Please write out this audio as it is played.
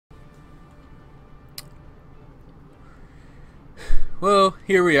Well,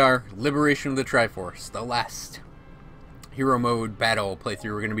 here we are, Liberation of the Triforce, the last hero mode battle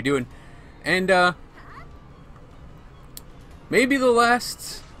playthrough we're going to be doing. And, maybe the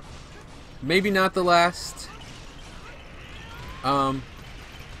last, maybe not the last,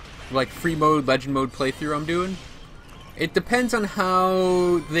 like free mode, legend mode playthrough I'm doing. It depends on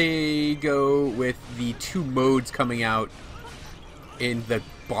how they go with the 2 modes coming out in the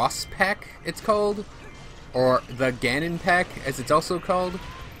boss pack, it's called. Or the Ganon pack, as it's also called.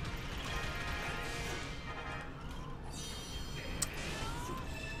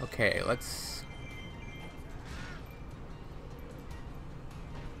 Okay, let's...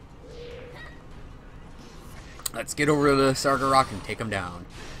 Let's get over to the Sarga Rock and take him down.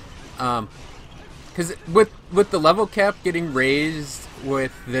 Because with the level cap getting raised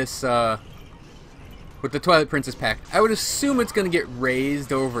with this, with the Twilight Princess pack, I would assume it's going to get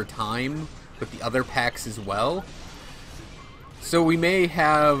raised over time with the other packs as well. So we may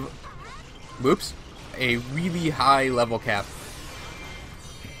have, whoops, a really high level cap,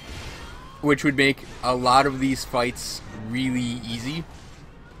 which would make a lot of these fights really easy.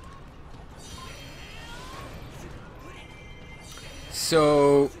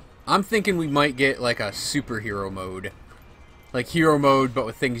 So I'm thinking we might get like a superhero mode. Like hero mode, but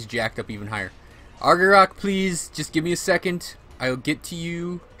with things jacked up even higher. Argarok, please, just give me a second. I'll get to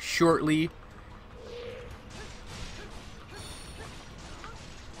you shortly.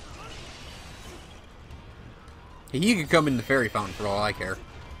 He could come in the fairy fountain for all I care.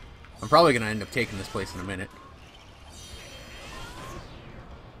 I'm probably going to end up taking this place in a minute.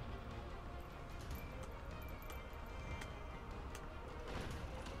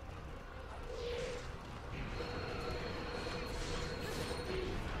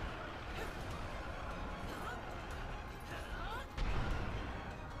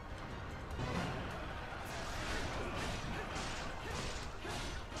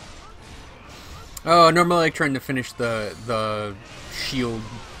 Oh, normally I like trying to finish the shield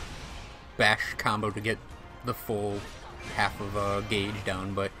bash combo to get the full half of a gauge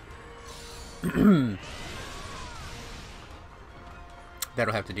down, but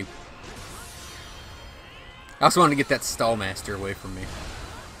that'll have to do. I also want to get that Stall Master away from me.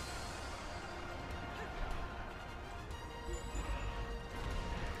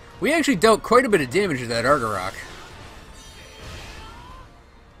 We actually dealt quite a bit of damage to that Argarok.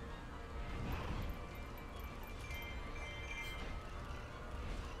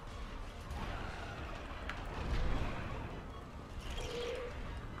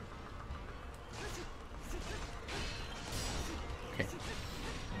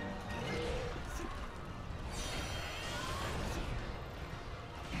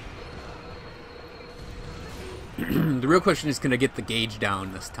 The real question is, can I get the gauge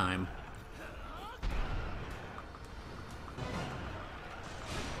down this time?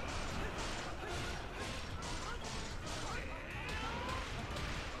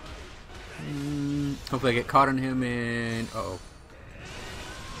 Hopefully I get caught on him and... Uh-oh.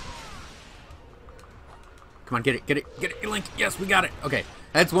 Come on, get it, get it, get it, Link! Yes, we got it! Okay,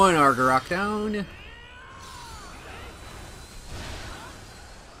 that's one Argarok down.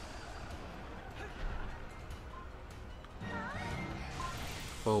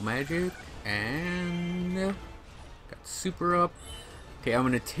 Full magic, and got super up. Okay, I'm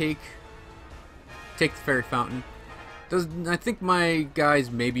gonna take the fairy fountain. I think my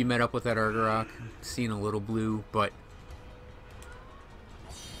guys maybe met up with that Argarok. Seen a little blue, but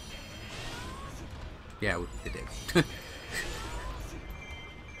yeah, it did.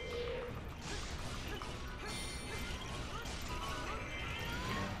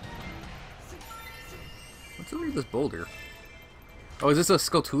 What's under this boulder? Oh, is this a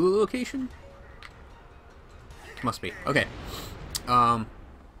Skulltula location? Must be. Okay.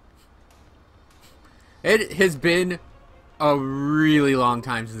 It has been a really long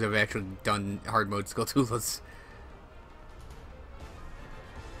time since I've actually done hard mode Skulltulas.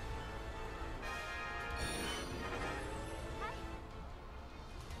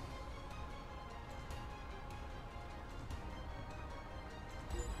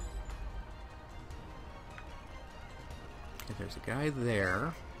 There's a guy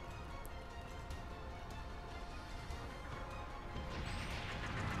there.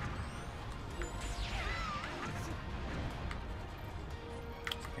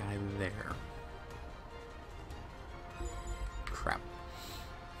 There's a guy there. Crap.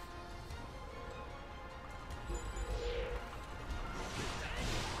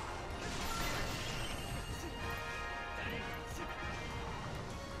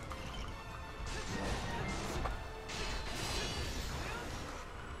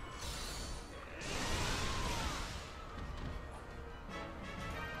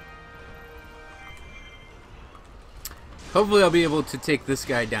 Hopefully I'll be able to take this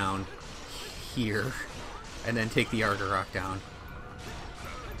guy down here, and then take the Argarok down.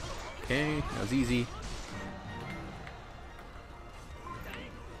 Okay, that was easy.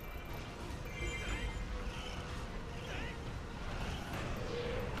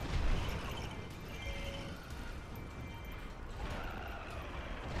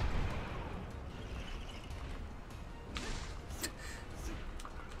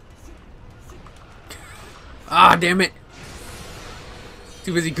 Ah, damn it!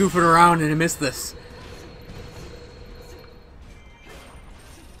 Too busy goofing around and I missed this.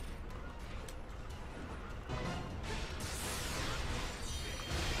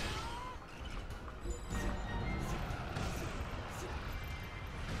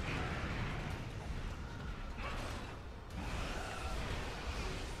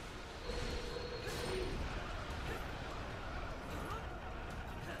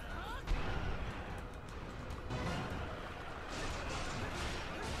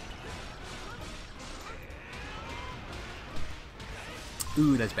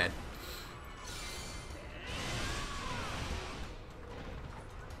 Ooh, that's bad.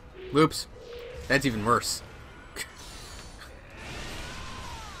 Whoops. That's even worse.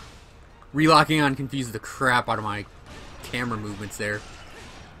 Relocking on confused the crap out of my camera movements there.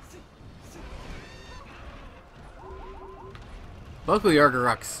 Luckily,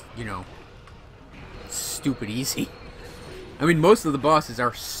 Argarok's, you know, stupid easy. I mean, most of the bosses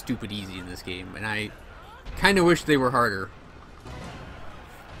are stupid easy in this game, and I kind of wish they were harder.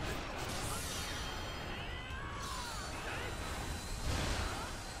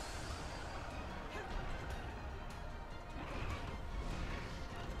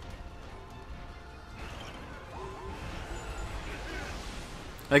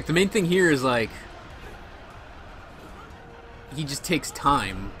 Like, the main thing here is, like, he just takes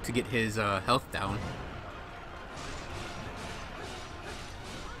time to get his health down.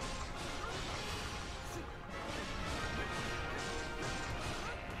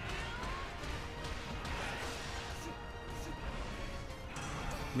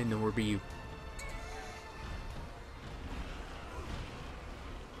 Minna, where be you?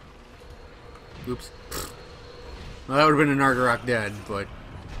 Oops. Well, that would have been an Argarok dead, but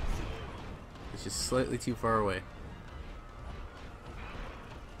it's just slightly too far away.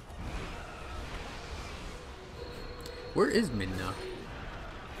 Where is Minna?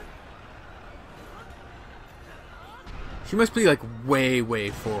 She must be like way, way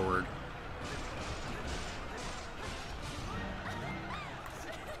forward.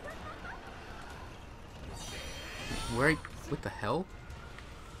 Where? What the hell?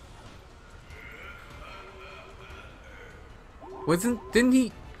 Didn't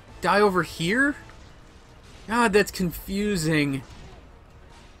he die over here? God, that's confusing.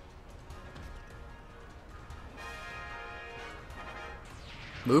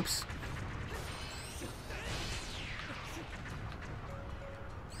 Oops.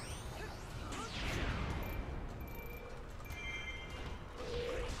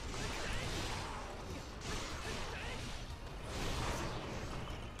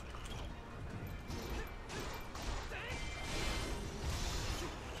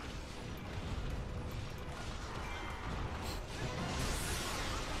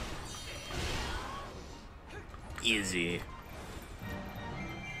 Easy.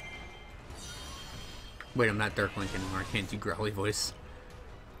 Wait, I'm not Dark Link anymore. I can't do growly voice.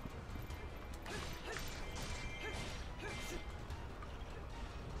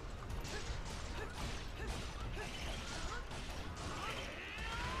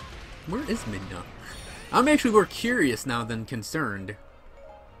 Where is Midna? I'm actually more curious now than concerned.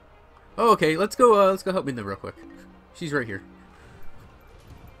 Oh, okay. Let's go help Midna real quick. She's right here.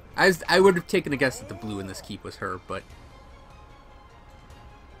 I would have taken a guess that the blue in this keep was her, but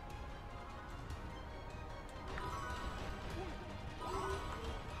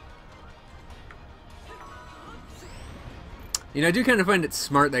you know, I do kind of find it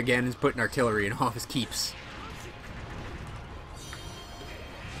smart that Ganon's putting artillery in all of his keeps.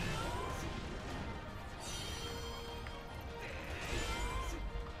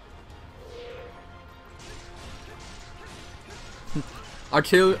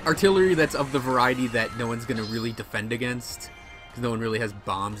 Artillery that's of the variety that no one's gonna really defend against, because no one really has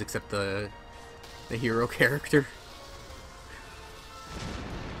bombs except the hero character.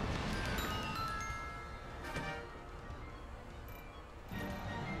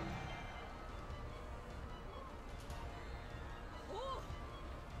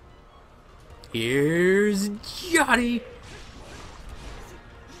 Here's Johnny.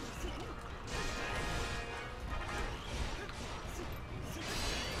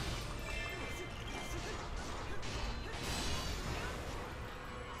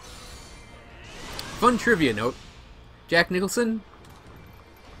 Fun trivia note. Jack Nicholson,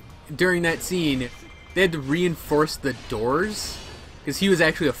 during that scene, they had to reinforce the doors because he was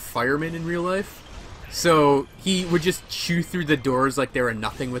actually a fireman in real life. So he would just chew through the doors like they were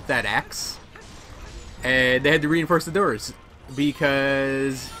nothing with that axe. And they had to reinforce the doors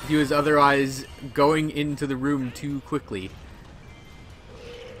because he was otherwise going into the room too quickly.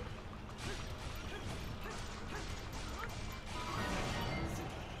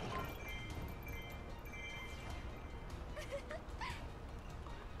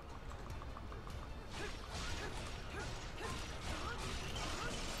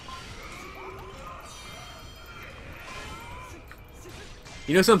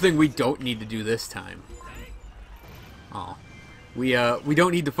 You know something we don't need to do this time? Oh. We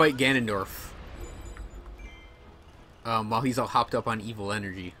don't need to fight Ganondorf. While he's all hopped up on evil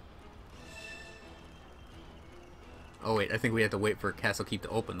energy. Oh wait, I think we have to wait for Castle Keep to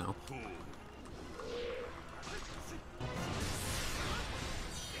open though.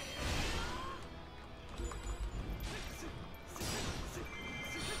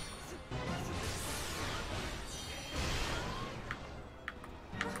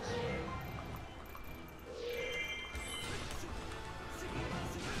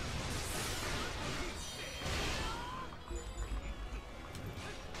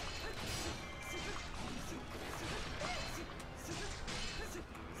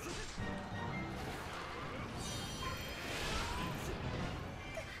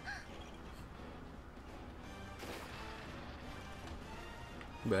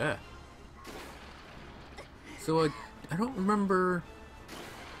 Bah. So I don't remember.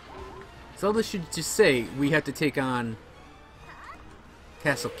 Zelda should just say we have to take on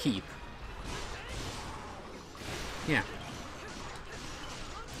Castle Keep. Yeah.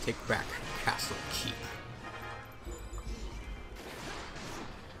 Take back Castle Keep.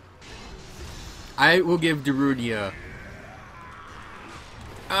 I will give Darunia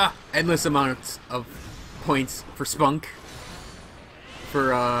endless amounts of points for Spunk.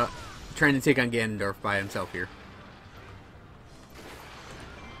 For trying to take on Ganondorf by himself here.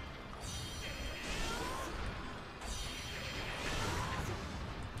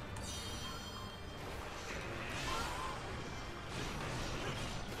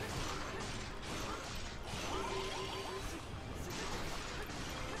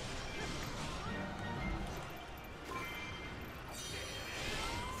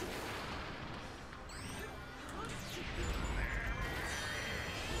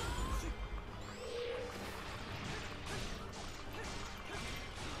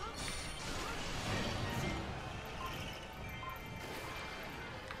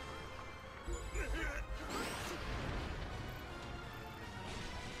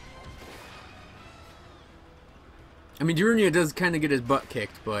 I mean, Darunia does kind of get his butt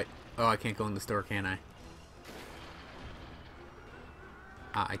kicked, but... Oh, I can't go in the store, can I?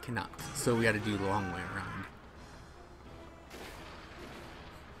 Ah, I cannot. So we gotta do the long way around.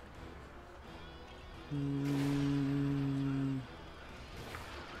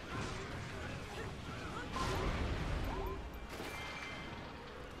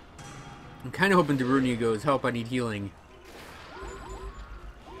 I'm kind of hoping Darunia goes, help, I need healing.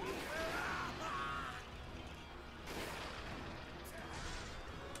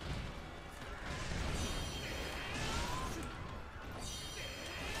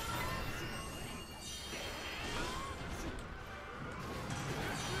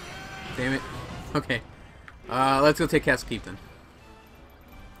 Damn it. Okay. Let's go take Castle Keep then.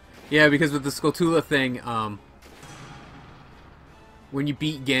 Yeah, because with the Skulltula thing, when you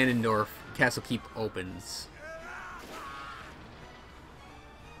beat Ganondorf, Castle Keep opens.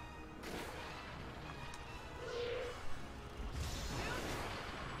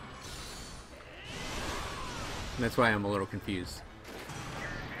 And that's why I'm a little confused.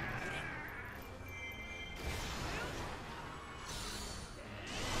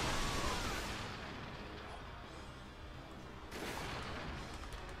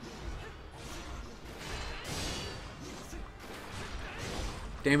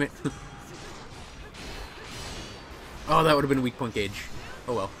 Damn it. Oh, that would have been a weak point gauge.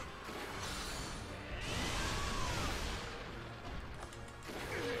 Oh well.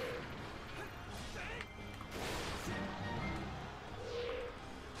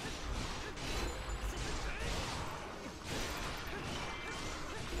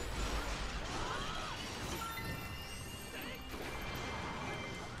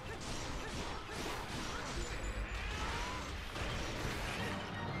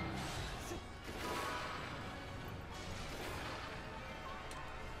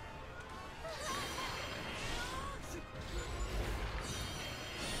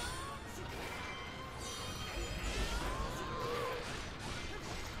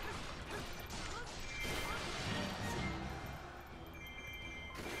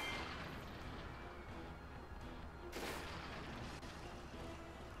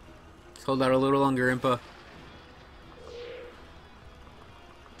 Just hold out a little longer, Impa.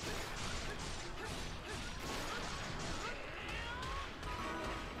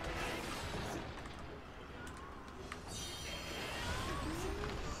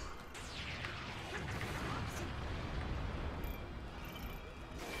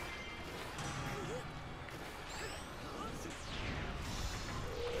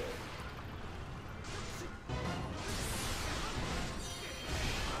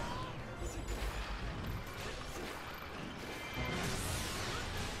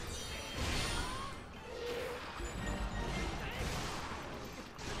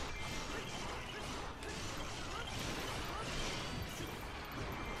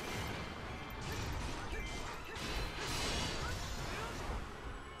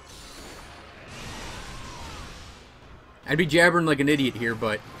 I'd be jabbering like an idiot here,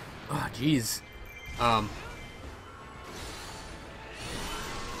 but... Oh, jeez. I'm,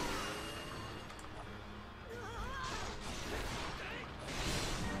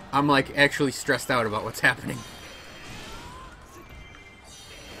 like, actually stressed out about what's happening.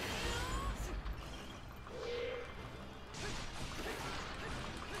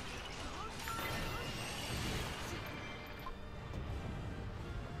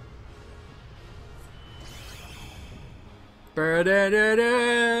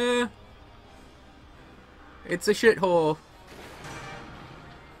 Ba-da-da-da. It's a shithole.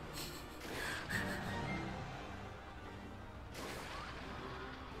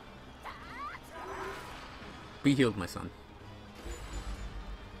 Be healed, my son.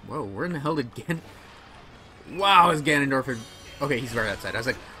 Whoa, where in the hell did Gan... Wow, is Ganondorf... Okay, he's right outside. I was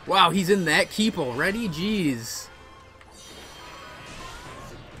like, wow, he's in that keep already? Jeez.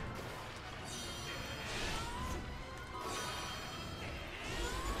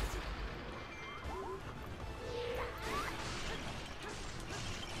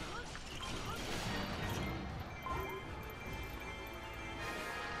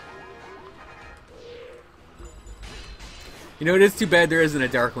 You know, it is too bad there isn't a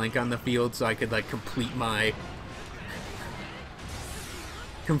Dark Link on the field, so I could, like, complete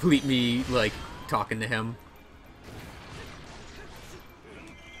me, like, talking to him.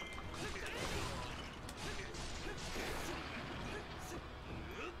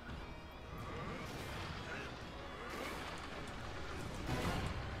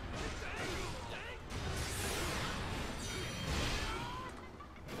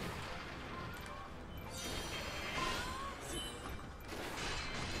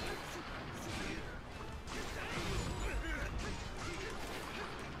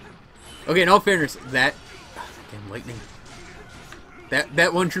 Okay, in all fairness, that... Damn lightning.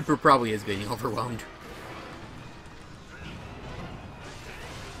 That one trooper probably is getting overwhelmed.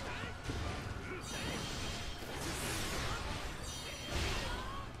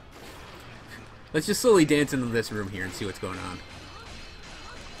 Let's just slowly dance into this room here and see what's going on.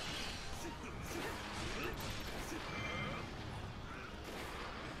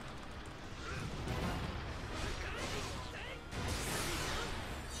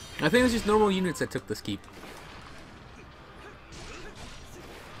 I think it was just normal units that took this keep.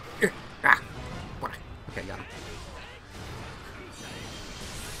 Here. Ah! What? Okay, got him.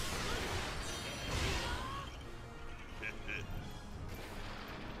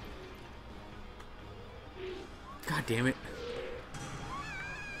 God damn it.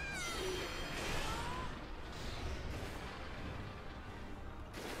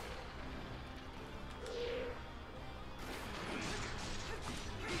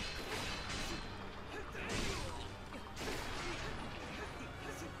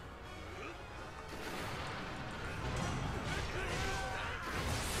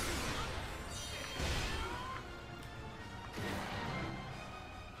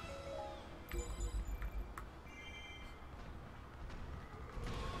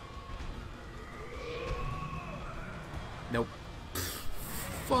 Nope.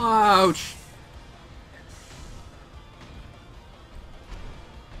 Ouch!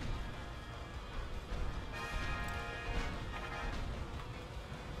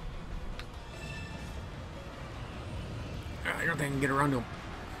 I don't think I can get around to him.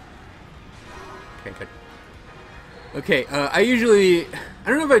 Okay, good. Okay, I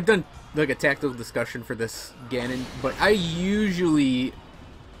don't know if I've done like a tactical discussion for this Ganon, but I usually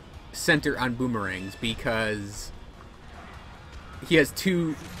center on boomerangs because he has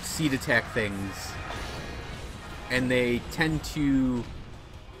two seed attack things, and they tend to,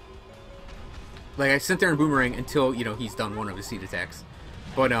 like, I center on boomerang until, you know, he's done one of his seed attacks.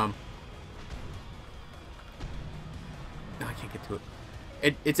 But no, I can't get to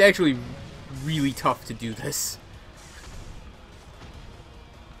it. It's actually really tough to do this.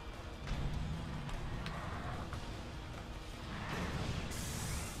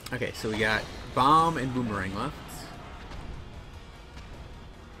 Okay, so we got bomb and boomerang left.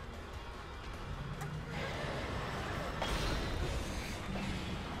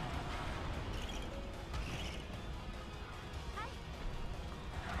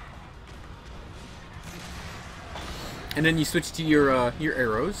 And then you switch to your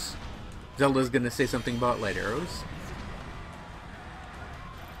arrows. Zelda's gonna say something about light arrows.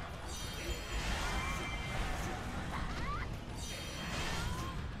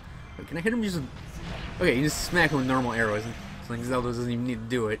 Wait, can I hit him just? Okay, you just smack him with normal arrows. It's like Zelda doesn't even need to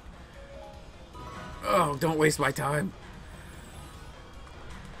do it. Oh, don't waste my time.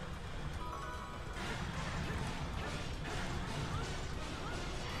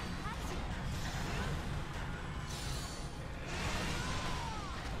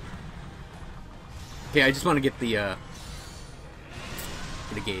 Okay, I just want to get the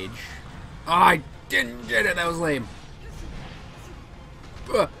gauge. Oh, I didn't get it. That was lame.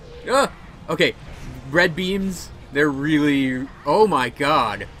 Okay, red beams. They're really. Oh my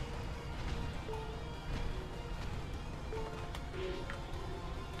god.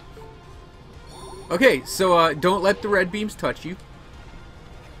 Okay, so don't let the red beams touch you.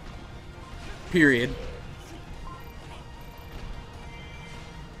 Period.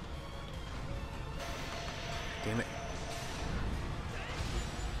 Damn it.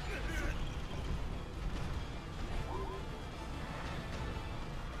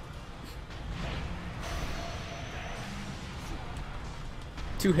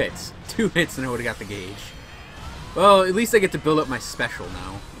 Two hits. 2 hits and I would have got the gauge. Well, at least I get to build up my special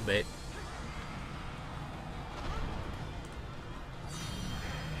now a bit.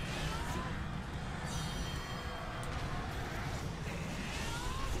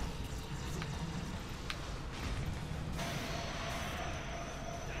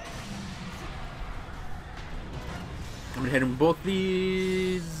 I'm gonna hit him with both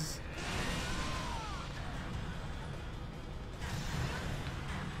these.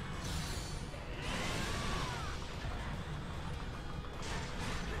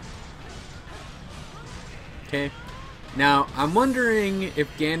 Okay. Now, I'm wondering if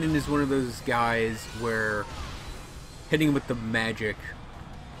Ganon is one of those guys where hitting him with the magic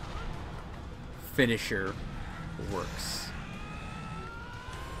finisher works.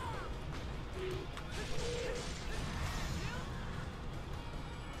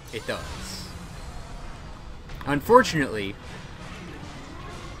 It does. Unfortunately,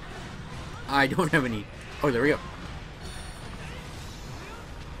 I don't have any... Oh, there we go.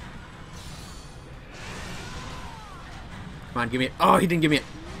 Come on, give me it. Oh, he didn't give me it.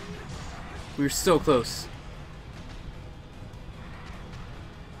 We were so close.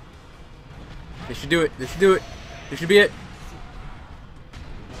 This should do it. This should do it. This should be it.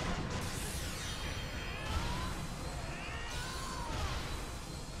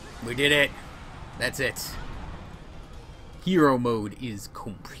 We did it. That's it. Hero mode is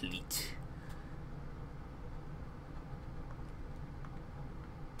complete.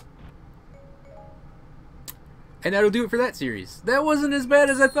 And that'll do it for that series. That wasn't as bad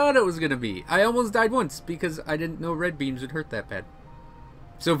as I thought it was going to be. I almost died once because I didn't know red beams would hurt that bad.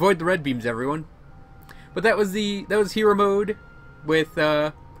 So avoid the red beams, everyone. But that was hero mode with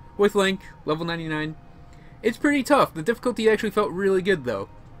Link, level 99. It's pretty tough. The difficulty actually felt really good though.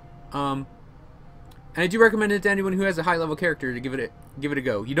 And I do recommend it to anyone who has a high level character to give it a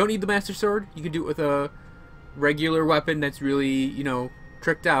go. You don't need the Master Sword. You can do it with a regular weapon that's really, you know,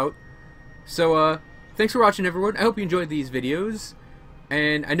 tricked out. So thanks for watching, everyone. I hope you enjoyed these videos.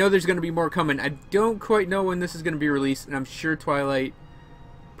 And I know there's going to be more coming. I don't quite know when this is going to be released, and I'm sure Twilight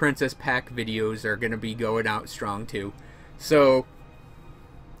Princess Pack videos are going to be going out strong too. So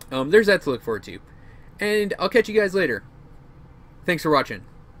there's that to look forward to. And I'll catch you guys later. Thanks for watching.